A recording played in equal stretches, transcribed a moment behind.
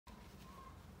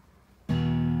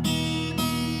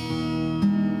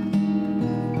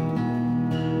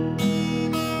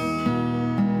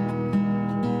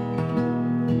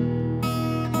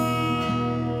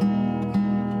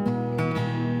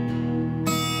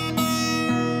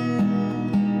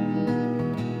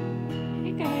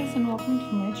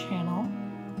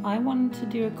to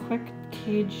do a quick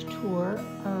cage tour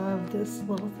of this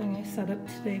little thing I set up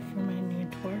today for my new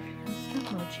dwarf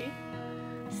hamster, Mochi.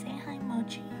 Say hi,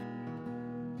 Mochi.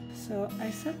 So I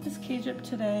set this cage up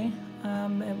today.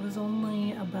 It was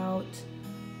only about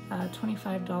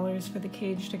 $25 for the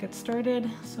cage to get started,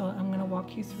 so I'm going to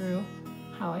walk you through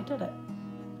how I did it.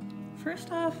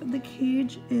 First off, the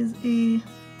cage is a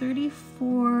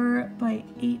 34 by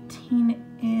 18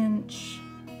 inch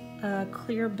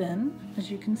clear bin,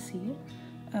 as you can see.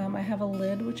 I have a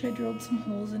lid which I drilled some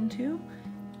holes into.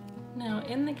 Now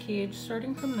in the cage,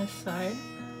 starting from this side,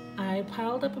 I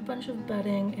piled up a bunch of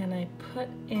bedding and I put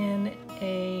in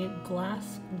a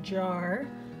glass jar.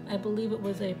 I believe it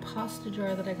was a pasta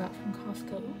jar that I got from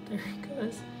Costco. There he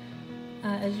goes.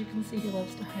 As you can see, he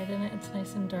loves to hide in it. It's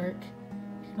nice and dark.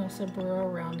 You can also burrow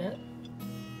around it.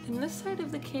 In this side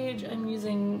of the cage, I'm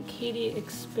using Katie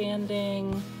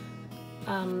expanding,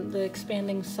 the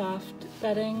expanding soft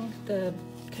bedding, the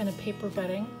kind of paper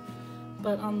bedding.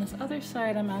 But on this other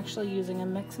side, I'm actually using a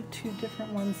mix of two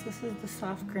different ones. This is the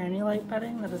soft granulite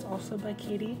bedding that is also by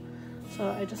Katie. So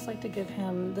I just like to give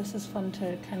him, this is fun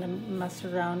to kind of mess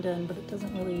around in, but it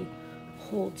doesn't really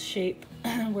hold shape,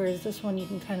 whereas this one you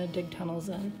can kind of dig tunnels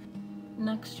in.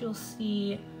 Next you'll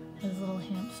see his little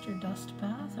hamster dust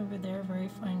bath over there, very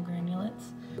fine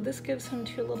granulates. This gives him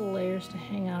two little layers to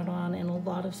hang out on and a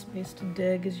lot of space to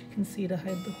dig, as you can see, to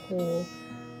hide the whole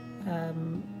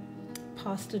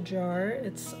pasta jar.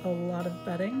 It's a lot of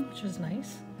bedding, which is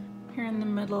nice. Here in the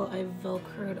middle, I've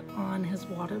velcroed on his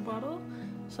water bottle,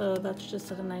 so that's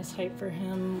just at a nice height for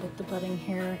him with the bedding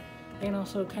here. I can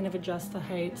also kind of adjust the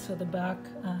height, so the back,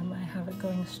 I have it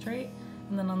going straight,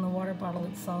 and then on the water bottle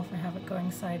itself, I have it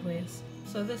going sideways.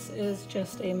 So this is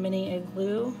just a mini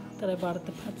igloo that I bought at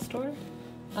the pet store.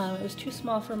 It was too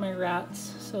small for my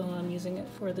rats, so I'm using it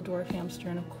for the dwarf hamster,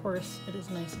 and of course it is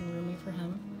nice and roomy for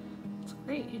him. It's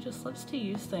great, he just loves to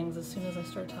use things as soon as I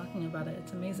start talking about it.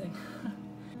 It's amazing.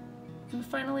 And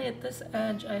finally at this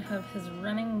edge I have his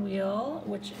running wheel,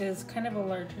 which is kind of a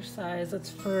larger size.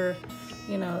 It's for,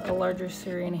 you know, a larger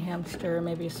Syrian hamster,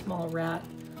 maybe a small rat.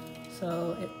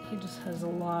 So he just has a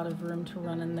lot of room to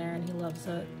run in there and he loves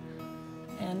it.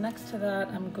 And next to that,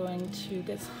 I'm going to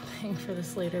get something for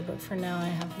this later, but for now I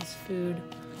have his food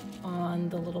on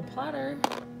the little platter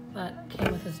that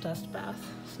came with his dust bath.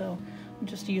 So I'm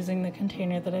just using the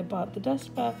container that I bought the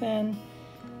dust bath in,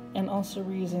 and also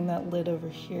reusing that lid over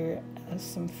here as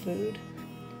some food.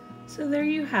 So there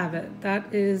you have it.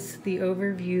 That is the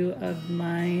overview of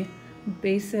my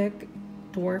basic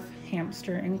dwarf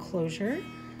hamster enclosure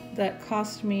that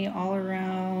cost me all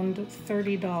around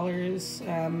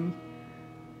 $30.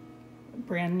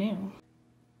 Brand new.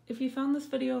 If you found this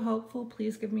video helpful,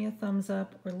 please give me a thumbs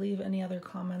up or leave any other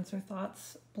comments or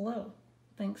thoughts below.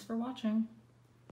 Thanks for watching.